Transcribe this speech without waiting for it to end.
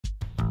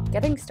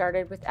Getting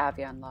started with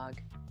AvionLog.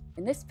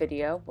 In this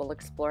video, we'll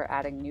explore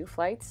adding new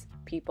flights,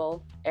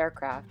 people,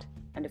 aircraft,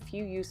 and a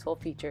few useful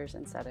features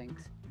and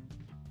settings.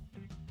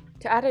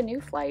 To add a new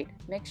flight,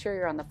 make sure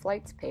you're on the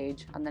Flights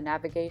page on the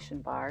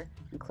navigation bar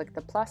and click the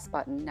plus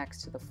button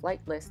next to the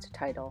flight list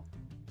title.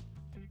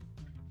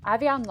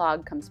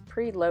 AvionLog comes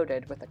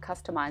pre-loaded with a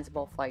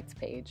customizable flights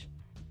page.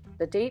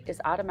 The date is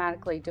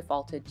automatically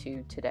defaulted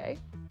to today.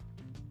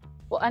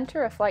 We'll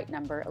enter a flight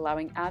number,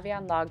 allowing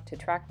AvionLog to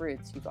track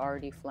routes you've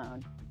already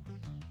flown.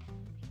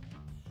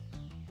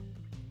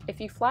 If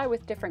you fly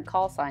with different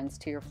call signs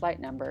to your flight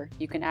number,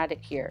 you can add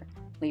it here,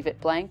 leave it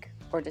blank,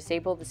 or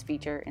disable this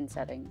feature in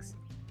settings.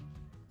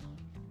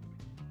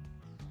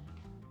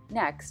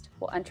 Next,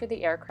 we'll enter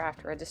the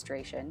aircraft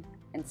registration,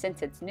 and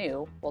since it's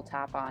new, we'll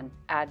tap on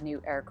Add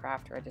New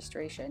Aircraft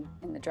Registration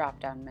in the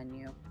drop-down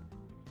menu.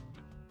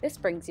 This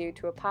brings you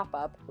to a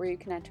pop-up where you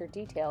can enter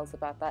details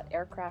about that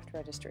aircraft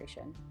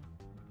registration.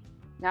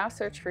 Now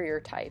search for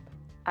your type.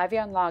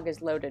 AvionLog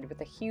is loaded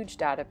with a huge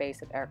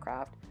database of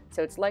aircraft,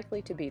 so it's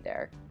likely to be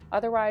there.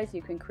 Otherwise,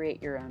 you can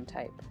create your own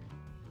type.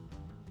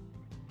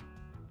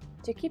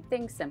 To keep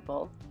things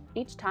simple,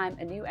 each time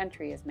a new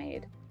entry is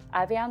made,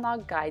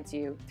 AvionLog guides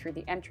you through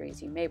the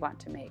entries you may want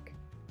to make,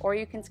 or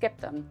you can skip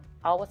them,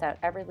 all without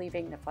ever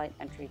leaving the flight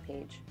entry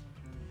page.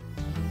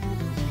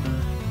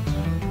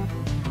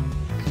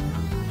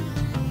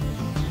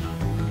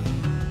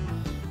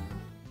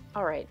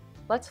 Alright,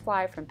 let's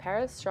fly from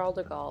Paris Charles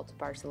de Gaulle to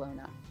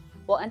Barcelona.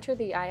 We'll enter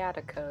the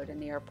IATA code in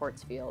the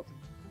airports field.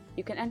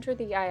 You can enter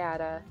the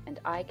IATA and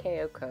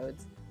ICAO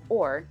codes,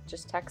 or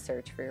just text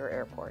search for your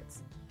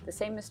airports. The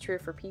same is true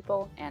for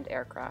people and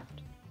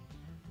aircraft.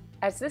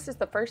 As this is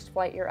the first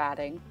flight you're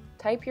adding,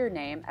 type your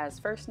name as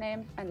first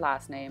name and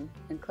last name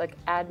and click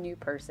Add New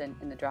Person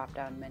in the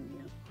drop-down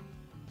menu.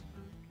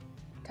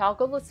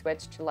 Toggle the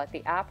switch to let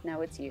the app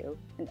know it's you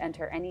and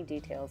enter any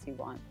details you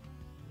want.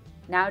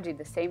 Now do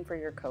the same for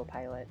your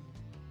co-pilot.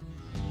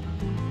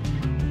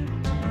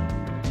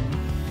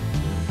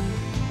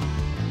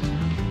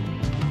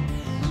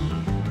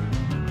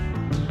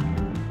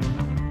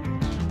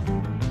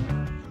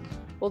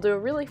 We'll do a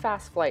really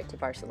fast flight to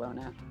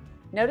Barcelona.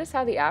 Notice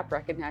how the app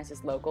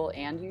recognizes local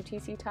and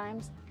UTC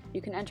times?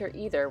 You can enter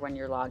either when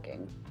you're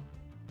logging.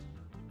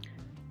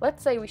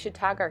 Let's say we should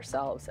tag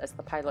ourselves as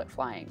the pilot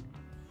flying.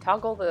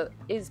 Toggle the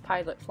Is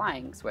Pilot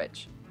Flying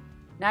switch.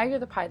 Now you're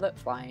the pilot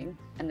flying,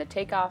 and the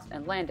takeoff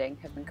and landing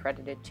have been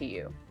credited to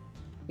you.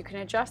 You can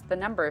adjust the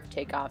number of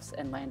takeoffs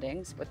and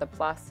landings with the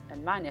plus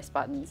and minus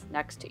buttons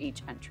next to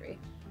each entry.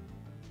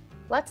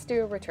 Let's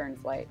do a return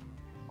flight.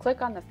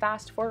 Click on the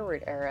fast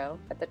forward arrow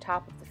at the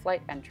top of the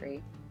flight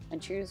entry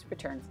and choose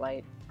Return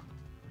Flight.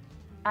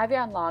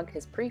 AvionLog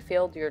has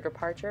pre-filled your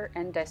departure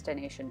and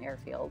destination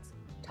airfields,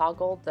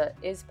 toggled the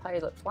Is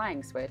Pilot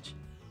Flying switch,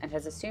 and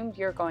has assumed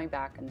you're going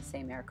back in the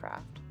same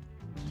aircraft.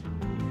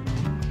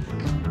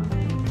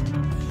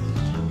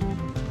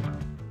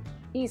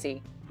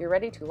 Easy, you're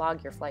ready to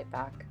log your flight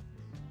back.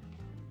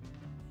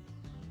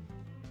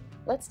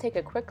 Let's take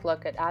a quick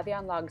look at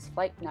AvionLog's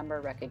flight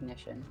number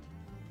recognition.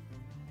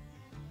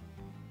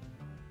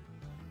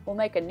 We'll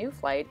make a new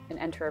flight and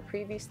enter a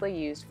previously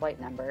used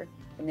flight number,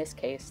 in this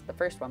case, the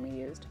first one we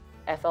used,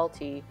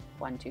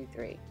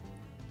 FLT123.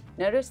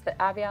 Notice that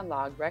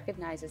AvionLog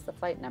recognizes the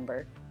flight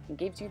number and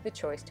gives you the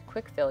choice to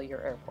quick fill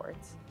your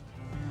airports.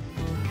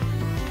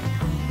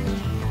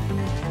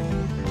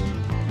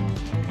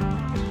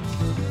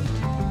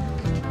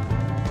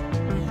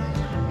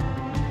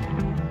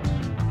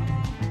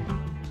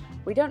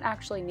 We don't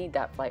actually need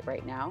that flight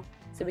right now,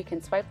 so we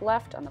can swipe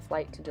left on the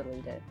flight to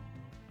delete it.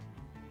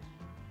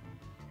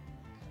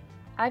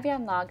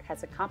 AvionLog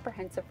has a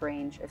comprehensive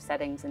range of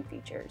settings and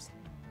features.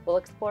 We'll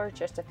explore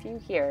just a few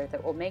here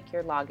that will make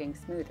your logging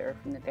smoother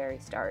from the very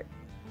start.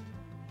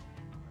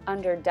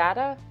 Under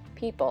Data,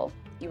 People,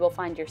 you will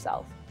find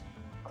yourself.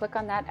 Click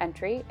on that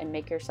entry and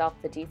make yourself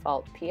the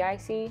default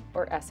PIC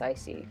or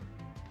SIC.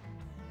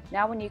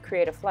 Now when you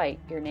create a flight,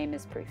 your name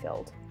is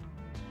pre-filled.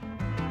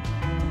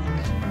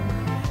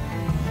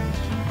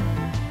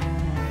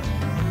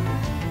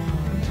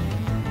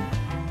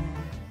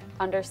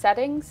 Under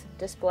Settings,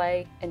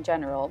 Display, and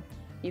General,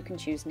 you can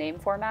choose name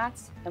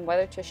formats and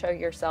whether to show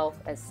yourself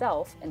as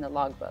self in the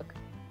logbook.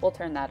 We'll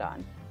turn that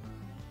on.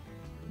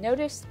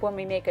 Notice when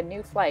we make a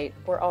new flight,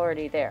 we're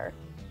already there,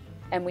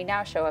 and we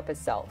now show up as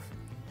self.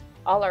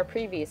 All our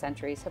previous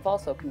entries have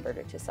also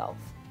converted to self.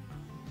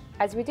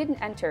 As we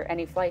didn't enter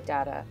any flight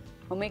data,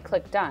 when we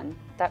click Done,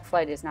 that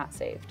flight is not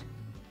saved.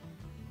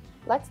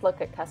 Let's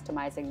look at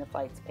customizing the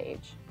flights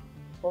page.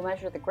 We'll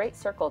measure the great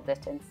circle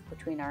distance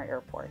between our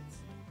airports.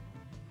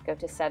 Go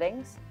to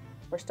Settings,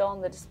 we're still on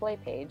the Display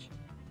page,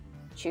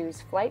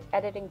 choose Flight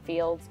Editing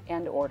Fields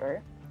and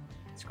Order,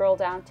 scroll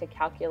down to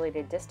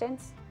Calculated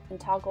Distance, and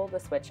toggle the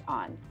switch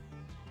on.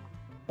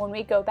 When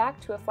we go back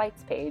to a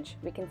flights page,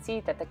 we can see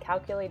that the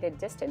Calculated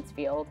Distance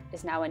field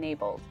is now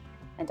enabled,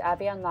 and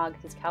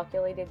AvionLog has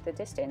calculated the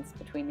distance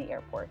between the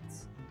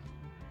airports.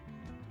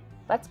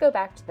 Let's go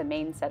back to the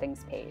main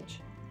settings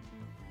page.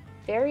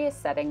 Various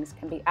settings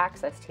can be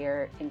accessed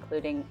here,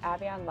 including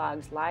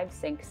AvionLog's Live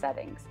Sync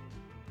settings.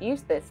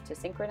 Use this to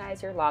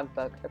synchronize your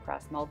logbook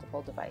across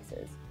multiple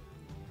devices.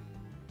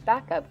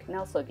 Backup can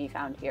also be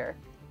found here.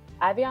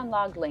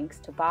 AvionLog links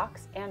to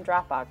Box and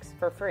Dropbox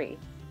for free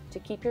to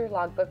keep your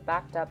logbook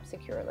backed up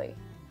securely.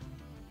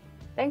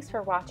 Thanks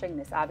for watching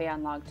this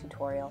AvionLog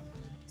tutorial.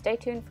 Stay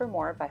tuned for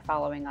more by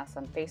following us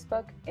on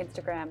Facebook,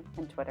 Instagram,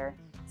 and Twitter.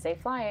 Safe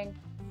flying!